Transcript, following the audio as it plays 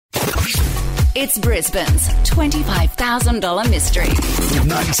It's Brisbane's $25,000 mystery. With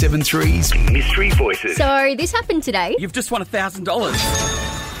 97.3's Mystery Voices. So this happened today. You've just won $1,000.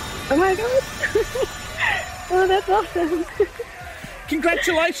 Oh my God. Oh, that's awesome.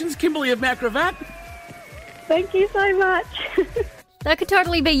 Congratulations, Kimberly of Mount Gravatt. Thank you so much. That could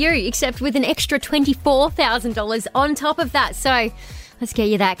totally be you, except with an extra $24,000 on top of that. So let's get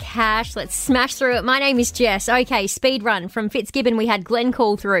you that cash. Let's smash through it. My name is Jess. Okay, speed run. From Fitzgibbon, we had Glenn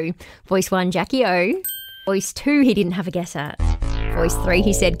call through. Voice 1, Jackie O. Voice 2, he didn't have a guess at. Voice 3,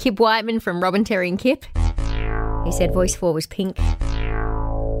 he said Kip Whiteman from Robin, Terry and Kip. He said voice 4 was Pink.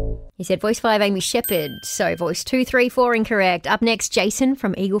 He said voice 5, Amy Shepherd. So voice 2, 3, 4 incorrect. Up next, Jason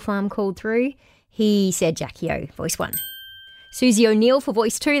from Eagle Farm called through. He said Jackie O, voice 1. Susie O'Neill for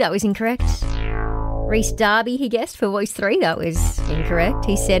voice 2, that was incorrect. Reese Darby, he guessed for voice 3, that was incorrect.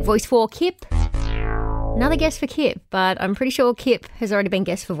 He said voice 4, Kip. Another guess for Kip, but I'm pretty sure Kip has already been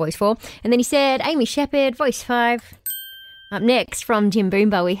guessed for voice 4. And then he said Amy Shepherd, voice 5. Up next, from Jim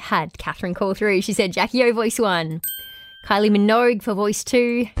Boomba, we had Catherine call through. She said Jackie O, voice 1. Kylie Minogue for voice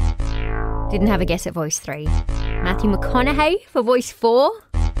 2. Didn't have a guess at voice 3. Matthew McConaughey for voice 4.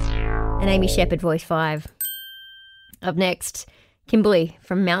 And Amy Shepherd, voice 5. Up next, Kimberly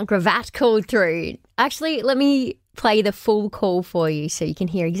from Mount Gravatt called through. Actually, let me play the full call for you so you can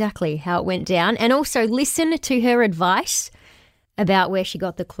hear exactly how it went down and also listen to her advice about where she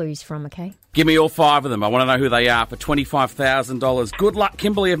got the clues from, okay? Give me all 5 of them. I want to know who they are for $25,000. Good luck,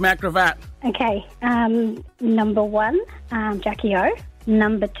 Kimberly of Mount Gravatt. Okay, number 1, Jackie O.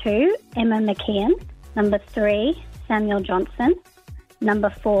 Number 2, Emma McKeon. Number 3, Samuel Johnson.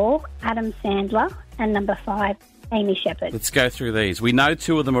 Number 4, Adam Sandler. And number 5, Amy Shepherd. Let's go through these. We know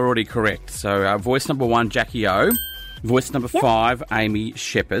 2 of them are already correct. So voice number 1, Jackie O. Voice number 5, Amy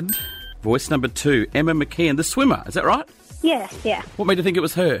Shepherd. Voice number 2, Emma McKeon, the swimmer. Is that right? Yes, yeah. What made you think it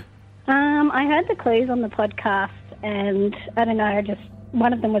was her? I heard the clues on the podcast and I don't know, just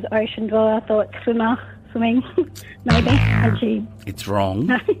one of them was ocean dweller. I thought swimming, maybe. And she... It's wrong.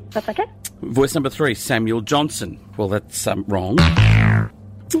 No, that's okay. Voice number 3, Samuel Johnson. Well, that's wrong.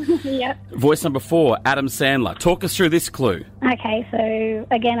 Yep. Voice number 4, Adam Sandler. Talk us through this clue. Okay, so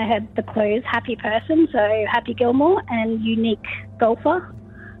again I heard the clues. Happy person, so Happy Gilmore, and unique golfer.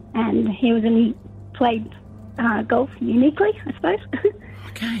 And he played golf uniquely, I suppose.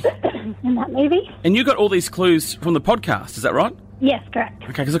 Okay. In that movie. And you got all these clues from the podcast, is that right? Yes, correct.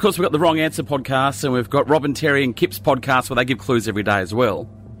 Okay, because of course we've got the Wrong Answer podcast and we've got Robin, Terry and Kip's podcast where they give clues every day as well.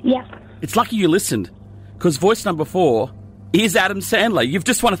 Yes. It's lucky you listened, because voice number 4 is Adam Sandler. You've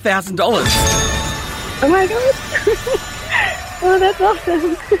just won $1,000. Oh my God. Oh, that's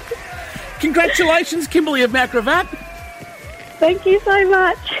awesome. Congratulations, Kimberly of Mount Gravatt. Thank you so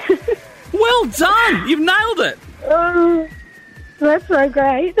much. Well done. You've nailed it. Oh, that's so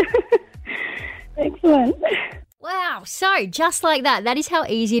great. Excellent. Wow, so just like that, that is how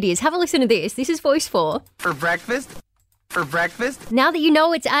easy it is. Have a listen to this. This is voice 4. For breakfast? For breakfast? Now that you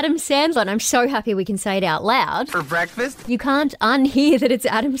know it's Adam Sandler, and I'm so happy we can say it out loud. For breakfast? You can't unhear that it's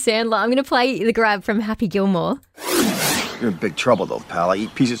Adam Sandler. I'm going to play the grab from Happy Gilmore. You're in big trouble, though, pal. I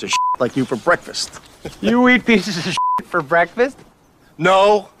eat pieces of shit like you for breakfast. You eat pieces of shit for breakfast?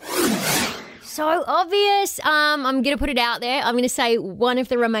 No. So obvious. I'm going to put it out there. I'm going to say one of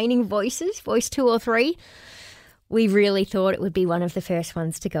the remaining voices, voice 2 or 3. We really thought it would be one of the first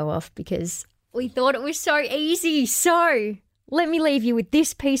ones to go off because we thought it was so easy. So let me leave you with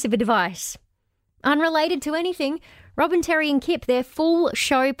this piece of advice. Unrelated to anything, Robin, Terry and Kip, their full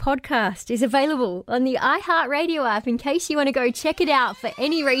show podcast is available on the iHeartRadio app in case you want to go check it out for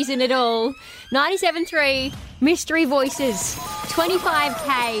any reason at all. 97.3 Mystery Voices,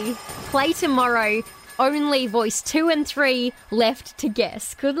 25K, play tomorrow. Only voice 2 and 3 left to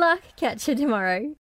guess. Good luck. Catch you tomorrow.